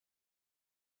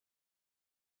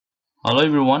Hello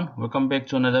everyone, welcome back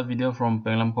to another video from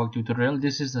Penglampak tutorial.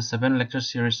 This is the 7th lecture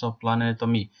series of plant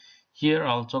anatomy. Here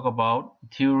I'll talk about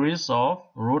theories of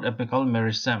root apical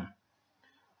meristem,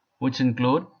 which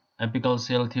include apical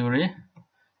cell theory,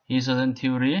 Histogen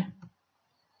theory,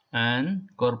 and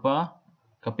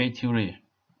Korper-Kappe theory.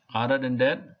 Other than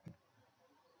that,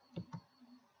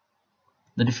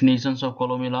 the definitions of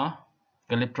Columella,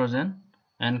 Calyptrogen,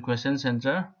 and Quiescent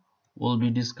Centre will be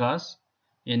discussed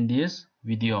in this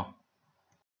video.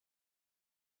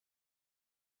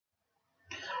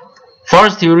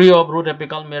 First theory of root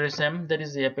apical meristem, that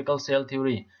is the apical cell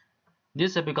theory.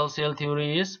 This apical cell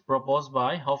theory is proposed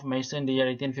by Hofmeister in the year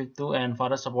 1852 and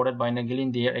further supported by Nagel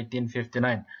in the year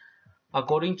 1859.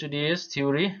 According to this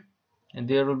theory,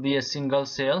 there will be a single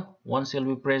cell, one cell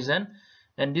will be present,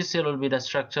 and this cell will be the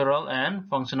structural and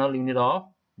functional unit of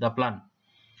the plant.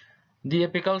 The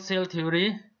apical cell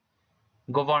theory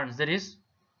governs, that is,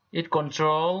 it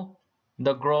controls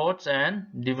the growth and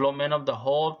development of the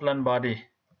whole plant body.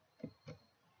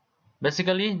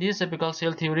 Basically, this apical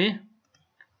cell theory,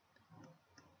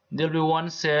 there will be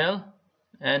one cell,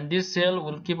 and this cell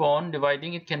will keep on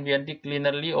dividing. It can be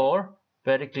anticlinally or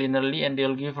periclinally, and they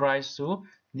will give rise to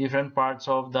different parts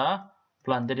of the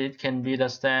plant. That it can be the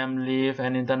stem, leaf,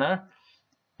 and internal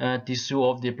tissue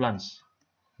of the plants.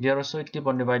 There also it keep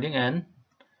on dividing, and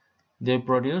they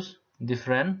produce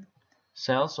different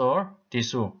cells or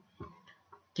tissue.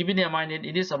 Keeping in mind that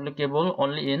it is applicable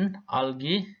only in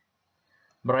algae,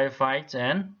 bryophytes,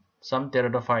 and some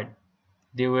pteridophytes.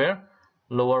 They were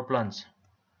lower plants.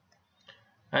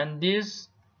 And this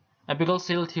apical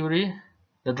cell theory,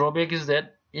 the drawback is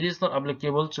that it is not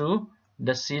applicable to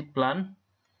the seed plant,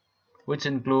 which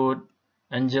include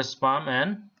angiosperm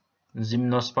and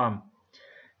gymnosperm.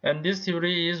 And this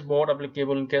theory is both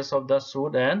applicable in case of the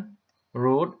shoot and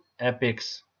root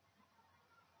apex.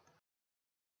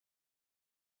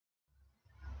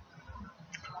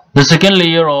 The second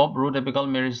layer of root apical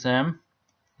meristem,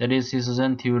 that is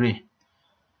Histogen theory.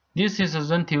 This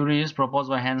Histogen theory is proposed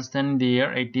by Hansen in the year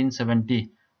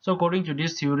 1870. So according to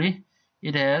this theory,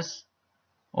 it has,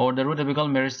 or the root apical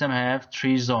meristem have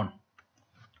three zones,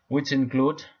 which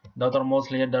include the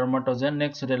outermost layer dermatogen,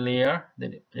 next to the layer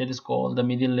that is called the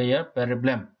middle layer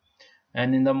peribelum,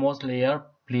 and in the most layer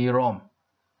plerome.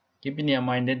 Keeping in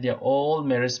mind that they are all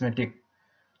merismatic.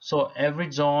 So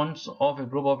every zones of a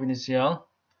group of initial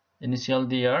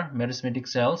they are merismatic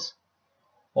cells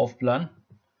of plant.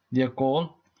 They are called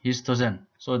histogen.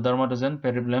 So dermatogen,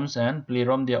 peribelums, and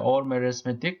plerome, they are all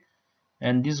merismatic,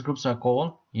 and these groups are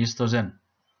called histogen.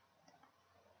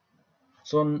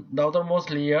 So the outermost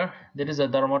layer, that is a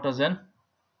dermatogen.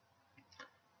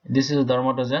 This is a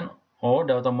dermatogen or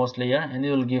the outermost layer, and it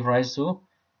will give rise to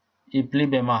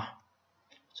epilebema.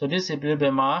 So this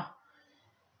epilebema,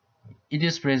 it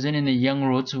is present in the young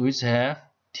roots which have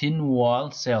thin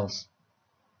wall cells.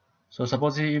 So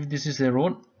suppose if this is a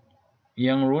root,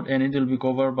 young root, and it will be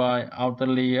covered by outer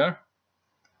layer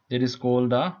that is called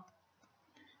the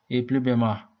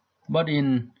epilebema. But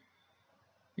in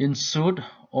shoot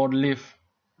or leaf,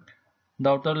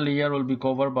 the outer layer will be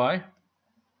covered by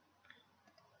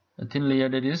a thin layer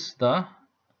that is the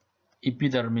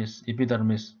epidermis.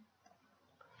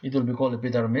 It will be called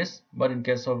epidermis, but in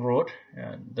case of root,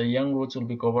 the young roots will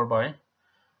be covered by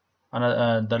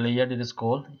the layer that is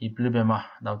called epilebema,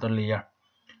 the outer layer.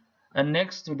 And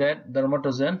next to that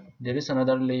dermatogen, there is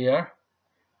another layer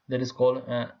that is called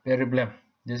peribelum.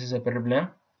 This is a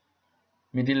peribelum,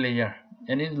 middle layer,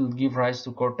 and it will give rise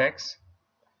to cortex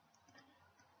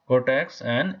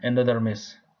and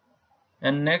endodermis.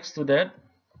 And next to that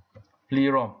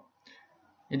plerome,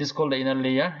 it is called the inner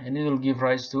layer, and it will give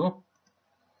rise to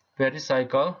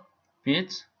pericycle,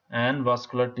 pits, and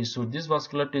vascular tissue. This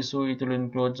vascular tissue, it will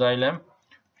include xylem,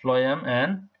 phloem,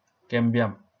 and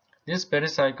cambium. This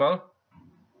pericycle,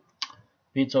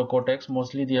 pits or cortex,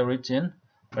 mostly they are rich in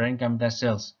parenchymatous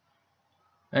cells.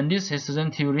 And this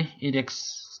Histogen theory, it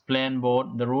explains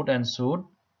both the root and shoot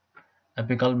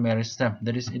apical meristem.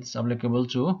 That is, it's applicable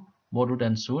to both root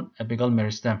and shoot apical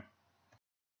meristem.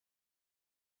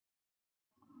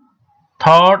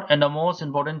 Third and the most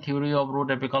important theory of root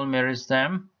apical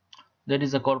meristem, that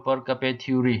is the Korper-Kappe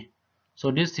theory.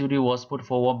 So this theory was put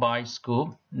forward by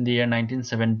Scoop in the year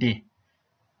 1970.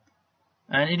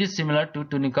 And it is similar to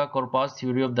Tunica corpus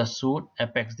theory of the shoot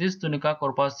apex. This Tunica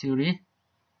corpus theory,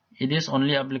 it is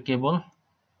only applicable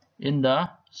in the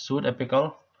shoot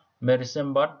apical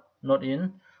meristem, but not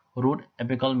in root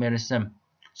apical meristem.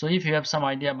 So if you have some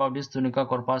idea about this Tunica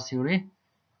corpus theory,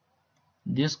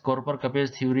 this Korper-Kappe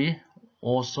theory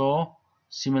also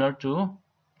similar to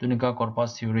Tunica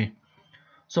corpus theory.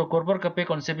 So Korper-Kappe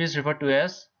concept is referred to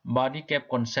as body cap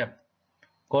concept.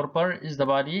 Korper is the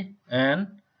body and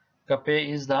Kappe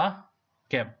is the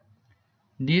cap.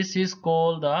 This is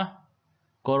called the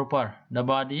Korper, the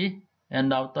body,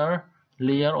 and the outer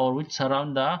layer or which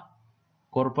surround the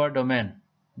Korper domain.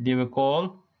 They were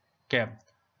called cap.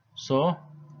 So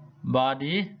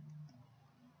body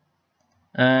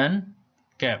and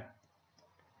cap.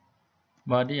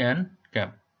 Body and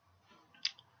cap.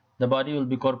 The body will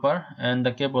be Korper and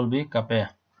the cap will be Kappe.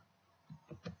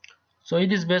 So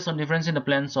it is based on difference in the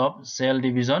plans of cell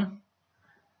division.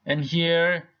 And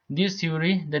here this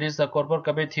theory, that is the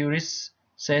Korper-Kappe theory,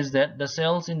 says that the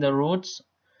cells in the roots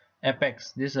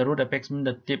apex, this root apex means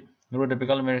the tip, root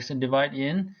apical meristem, divide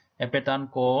in a pattern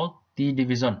called T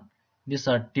division. These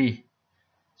are T.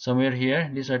 Somewhere here,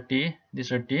 these are T,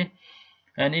 these are T,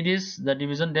 and it is the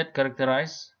division that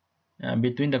characterize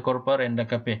between the Korper and the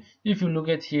Kappe. If you look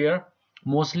at here,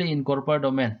 mostly in Korper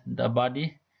domain, the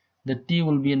body, the T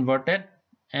will be inverted,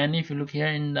 and if you look here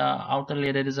in the outer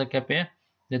layer, that is a Kappe,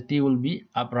 the T will be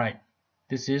upright.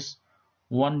 This is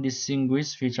one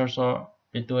distinguished feature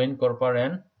between Korper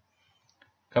and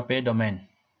Kappe domain.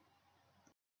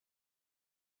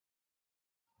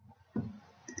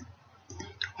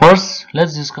 First,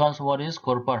 let's discuss what is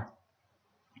Korper.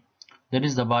 That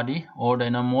is the body or the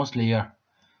innermost layer.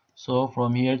 So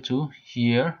from here to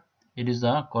here, it is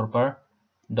the Korper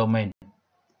domain.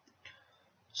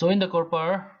 So in the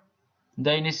Korper,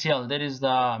 the initial, that is the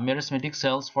meristematic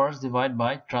cells, first divide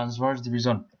by transverse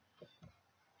division.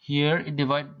 Here it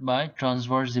divide by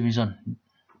transverse division.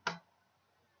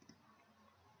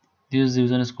 This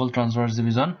division is called transverse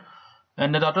division.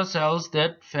 And the daughter cells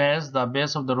that face the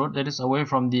base of the root, that is away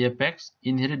from the apex,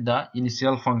 inherit the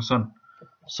initial function.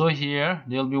 So here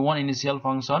there will be one initial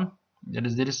function, that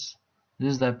is this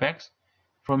is the apex.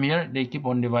 From here they keep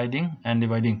on dividing and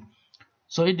dividing.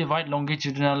 So it divides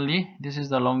longitudinally. This is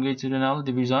the longitudinal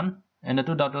division, and the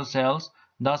two daughter cells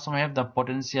thus have the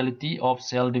potentiality of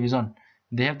cell division.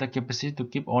 They have the capacity to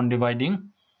keep on dividing.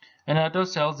 And the daughter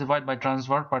cells divide by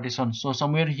transverse partition. So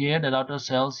somewhere here the daughter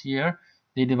cells here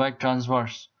they divide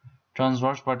transverse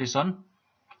partition,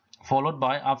 followed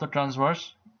by after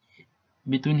transverse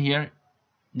between here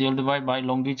they will divide by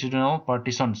longitudinal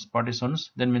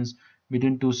partitions. That means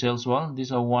between two cells wall.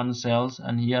 These are one cells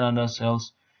and here another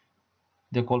cells.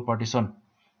 They call partition.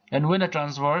 And when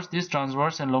these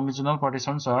transverse and longitudinal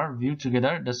partitions are viewed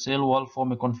together, the cell wall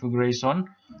form a configuration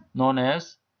known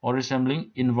as or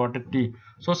resembling inverted T.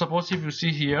 So suppose if you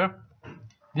see here,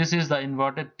 this is the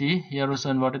inverted T, here also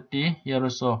inverted T, here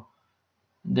also.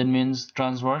 That means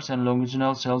transverse and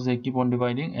longitudinal cells, they keep on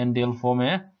dividing and they'll form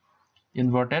a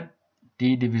inverted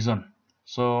T division.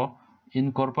 So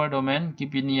in Korper domain,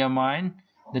 keep in your mind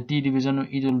the T division,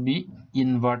 it will be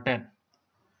inverted.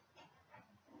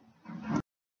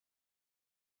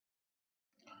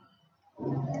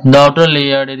 The outer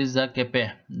layer, that is the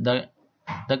Kappe. The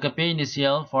Kappe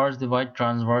initial first divide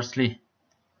transversely.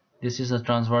 This is a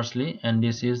transversely and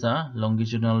this is a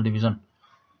longitudinal division.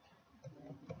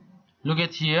 Look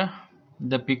at here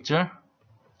the picture.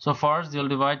 So first they'll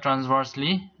divide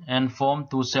transversely and form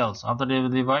two cells. After they will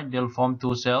divide, they'll form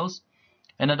two cells.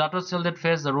 And the daughter cell that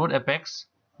faces the root apex,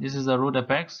 this is the root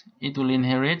apex, it will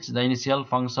inherit the initial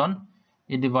function.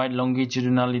 It divides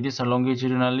longitudinally, this is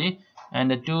longitudinally, and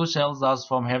the two cells thus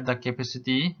have the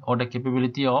capacity or the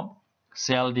capability of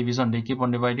cell division. They keep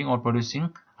on dividing or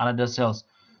producing another cells.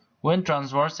 When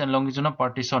transverse and longitudinal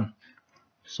partition,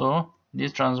 so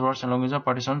these transverse and longitudinal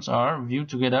partitions are viewed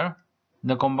together,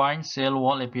 the combined cell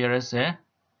wall appears as a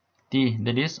T,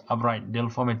 that is upright. They'll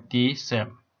form a T shape.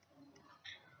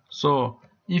 So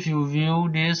if you view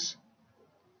this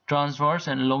transverse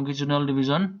and longitudinal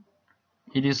division,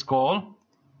 it is called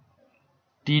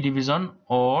T division,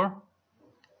 or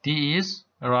T is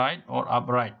right or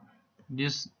upright.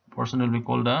 This portion will be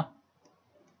called the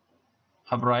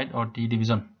upright or T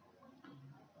division.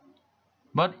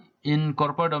 But in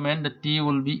Korper domain, the T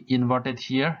will be inverted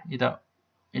here.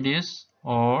 It is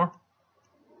or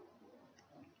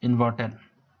inverted.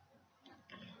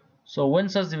 So when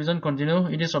such division continue,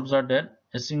 it is observed that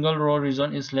a single row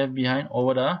region is left behind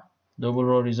over the double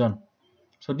row region.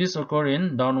 So this occur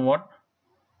in downward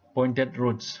pointed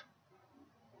roots.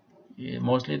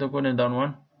 Mostly it occur in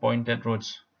downward pointed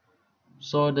roots.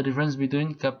 So the difference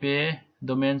between Kappe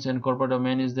domains and Korper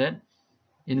domain is that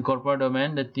in Korper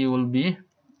domain the T will be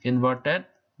inverted,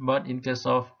 but in case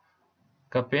of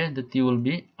Kappe the T will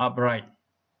be upright.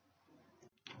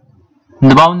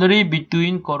 The boundary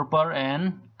between Korper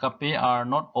and Kappe are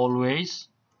not always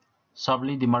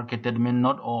sharply demarcated, mean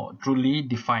not truly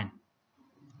defined.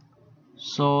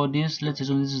 So let's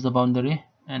assume this is the boundary.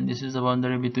 and this is the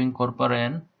boundary between Korper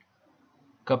and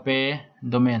Kappe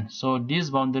domain. So this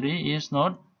boundary is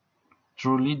not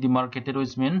truly demarcated,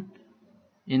 which means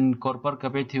in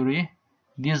Korper-Kappe theory,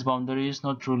 this boundary is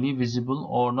not truly visible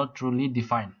or not truly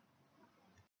defined.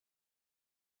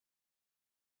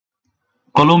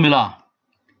 Columella.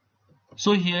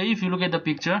 So here, if you look at the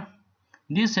picture,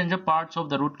 these central parts of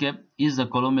the root cap is the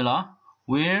columella,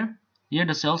 where here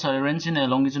the cells are arranged in a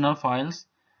longitudinal files,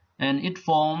 and it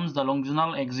forms the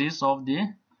longitudinal axis of the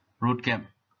root cap.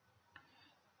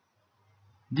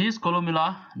 This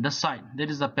columella, the site, that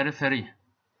is the periphery,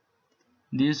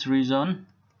 this region,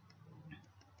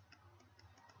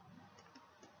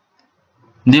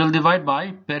 they will divide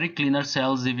by pericliner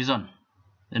cells division.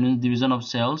 That means division of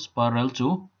cells parallel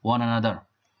to one another.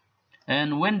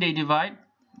 And when they divide,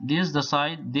 this is the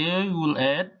side, they will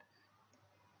add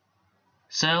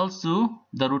cells to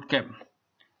the root cap.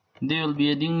 They will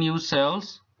be adding new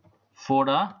cells for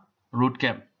the root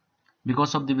cap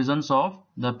because of divisions of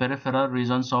the peripheral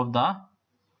regions of the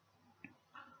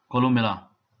columella.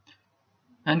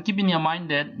 And keep in your mind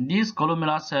that these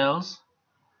columella cells,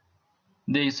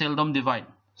 they seldom divide.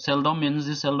 Seldom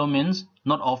means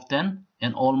not often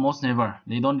and almost never.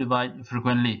 They don't divide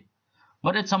frequently.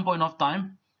 But at some point of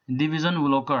time, division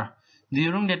will occur.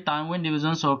 During that time when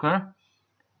divisions occur,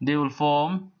 they will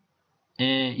form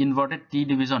a inverted T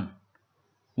division,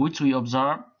 which we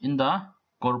observe in the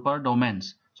Korper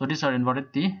domains. So these are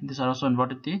inverted T, these are also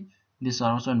inverted T, these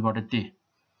are also inverted T.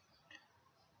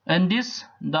 And this,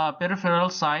 the peripheral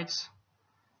sides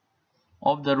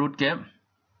of the root cap,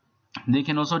 they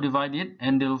can also divide it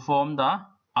and they will form the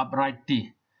upright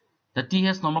T. The T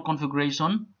has normal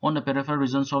configuration on the peripheral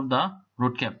regions of the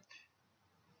root cap,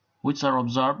 which are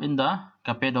observed in the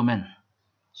Kappe domain.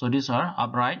 So these are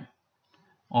upright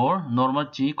or normal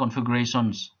T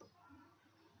configurations.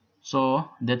 So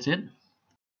that's it.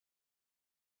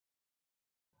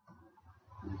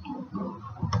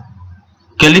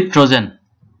 Calyptrogen.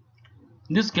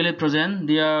 This Calyptrogen,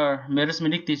 they are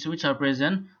meristematic tissue which are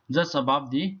present just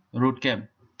above the root cap.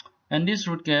 And this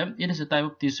root cap, it is a type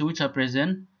of tissue which are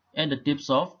present at the tips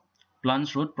of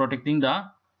plant's root, protecting the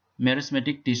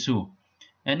meristematic tissue.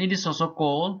 And it is also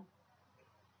called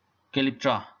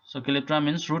calyptra. So calyptra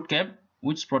means root cap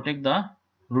which protect the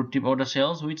root tip, or the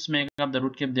cells which make up the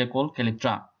root cap, they are called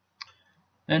calyptra.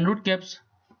 And root caps,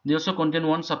 they also contain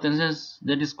one substance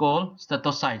that is called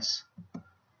statocytes.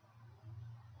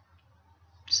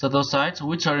 Statocytes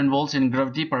which are involved in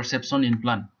gravity perception in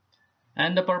plant.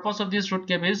 And the purpose of this root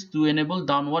cap is to enable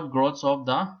downward growth of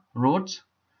the roots.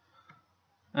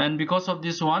 And because of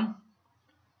this one,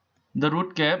 the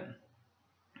root cap,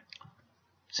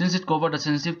 since it covers the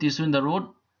sensitive tissue in the root,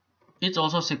 it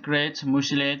also secretes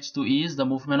mucilates to ease the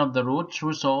movement of the root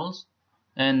through soils,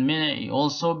 and may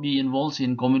also be involved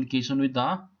in communication with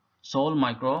the soil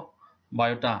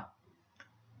microbiota.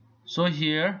 So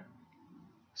here,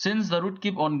 since the root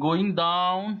keep on going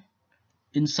down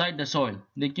inside the soil,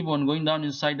 they keep on going down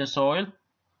inside the soil,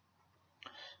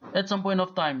 at some point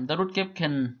of time the root cap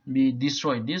can be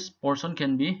destroyed. This portion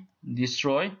can be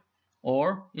destroyed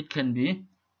or it can be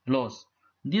lost.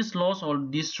 This lost or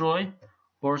destroyed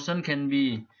portion can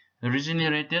be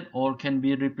regenerated or can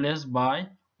be replaced by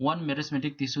one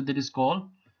meristematic tissue that is called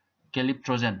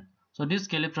Calyptrogen. So this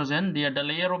Calyptrogen, they are the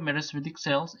layer of meristematic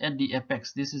cells at the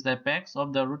apex. This is the apex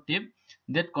of the root tip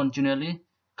that continually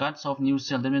cuts off new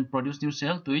cell, that means produce new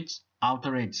cell to its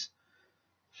outer edge.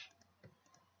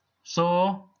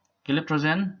 So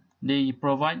Calyptrogen, they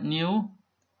provide new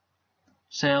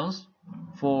cells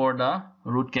for the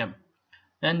root cap,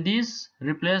 and these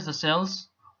replace the cells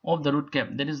of the root cap,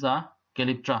 that is the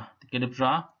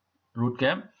calyptra root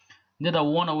cap, that are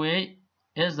worn away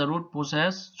as the root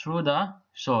pushes through the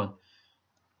soil.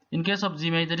 In case of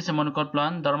Gmae, that is a monocot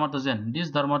plant, dermatogen. This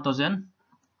dermatogen,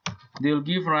 they will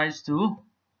give rise to,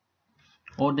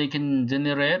 or they can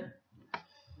generate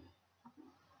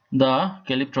the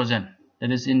Calyptrogen.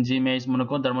 That is, in Gmae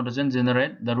monocot, dermatogen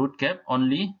generate the root cap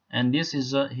only, and this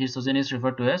is histogen is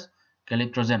referred to as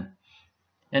Calyptrogen.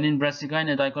 And in brassica, in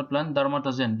a dicot plant,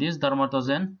 dermatogen. This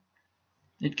dermatogen,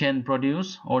 it can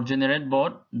produce or generate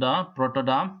both the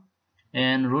protoderm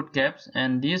and root caps,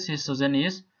 and this histogen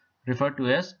is referred to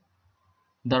as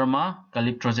derma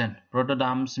calyptrogen.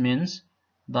 Protoderms means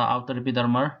the outer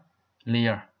epidermal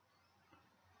layer.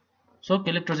 So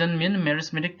calyptrogen means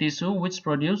meristematic tissue which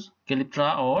produce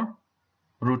calyptra or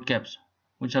root caps,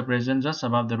 which are present just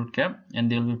above the root cap, and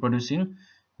they will be producing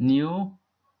new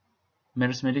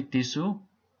meristematic tissue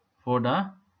for the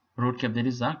root cap, that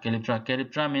is the calyptra.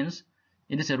 Calyptra means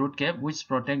it is a root cap which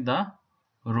protect the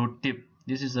root tip.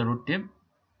 This is the root tip,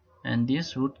 and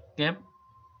this root cap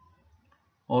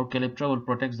or calyptra will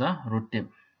protect the root tip.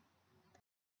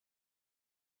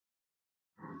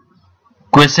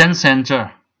 Quiescent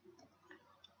Centre.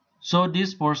 So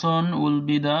this portion will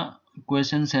be the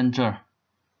Quiescent Centre.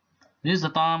 This is the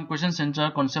term Quiescent Centre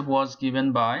concept was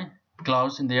given by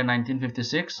Klaus in the year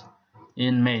 1956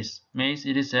 in maize. Maize,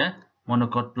 it is a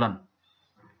monocot plant.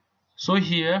 So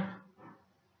here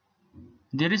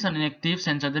there is an inactive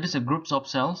center, there is a group of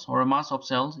cells or a mass of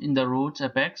cells in the root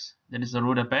apex, that is the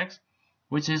root apex,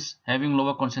 which is having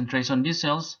lower concentration. These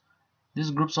cells,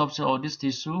 these groups of cells or this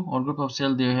tissue or group of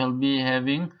cells, they will be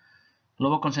having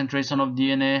lower concentration of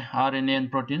DNA, RNA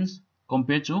and proteins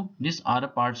compared to these other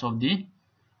parts of the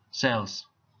cells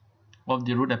of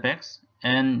the root apex.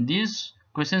 And this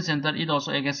Quiescent Centre, it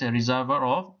also acts as a reservoir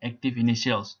of active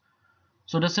initials.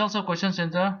 So the cells of Quiescent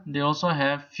Centre, they also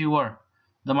have fewer.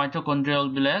 The mitochondria will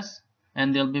be less,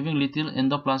 and they'll be having little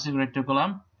endoplasmic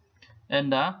reticulum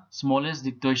and the smallest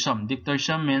dictyosom.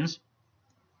 Dictyosom means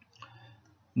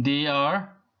they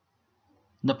are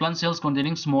the plant cells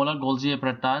containing smaller Golgi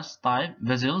apparatus type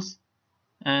vessels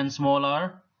and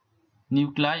smaller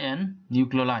nuclei and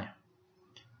nucleoli.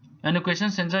 And the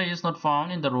Quiescent Centre is not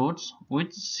found in the roots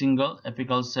with single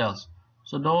apical cells.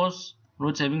 So those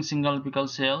roots having single apical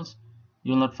cells,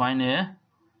 you will not find a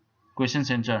Quiescent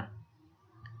Centre.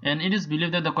 And it is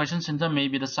believed that the Quiescent Centre may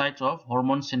be the site of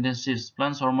hormone synthesis.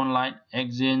 Plants hormone like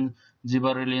exin,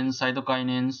 gibberellins,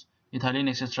 cytokinins, ethylene,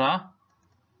 etc.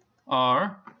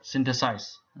 are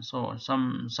synthesized. So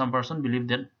some person believe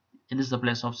that it is the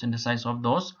place of synthesis of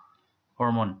those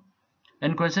hormone.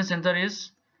 And Quiescent Centre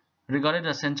is regarded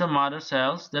as central mother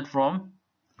cells that form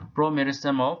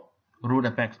pro-meristem of root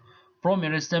apex.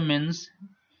 Pro-meristem means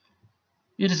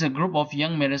it is a group of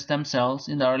young meristem cells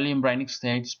in the early embryonic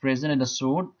stage present at the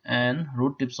shoot and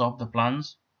root tips of the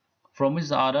plants, from which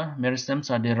the other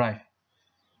meristems are derived.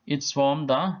 It's from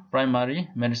the primary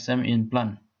meristem in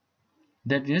plant.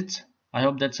 That is, I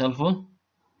hope that's helpful.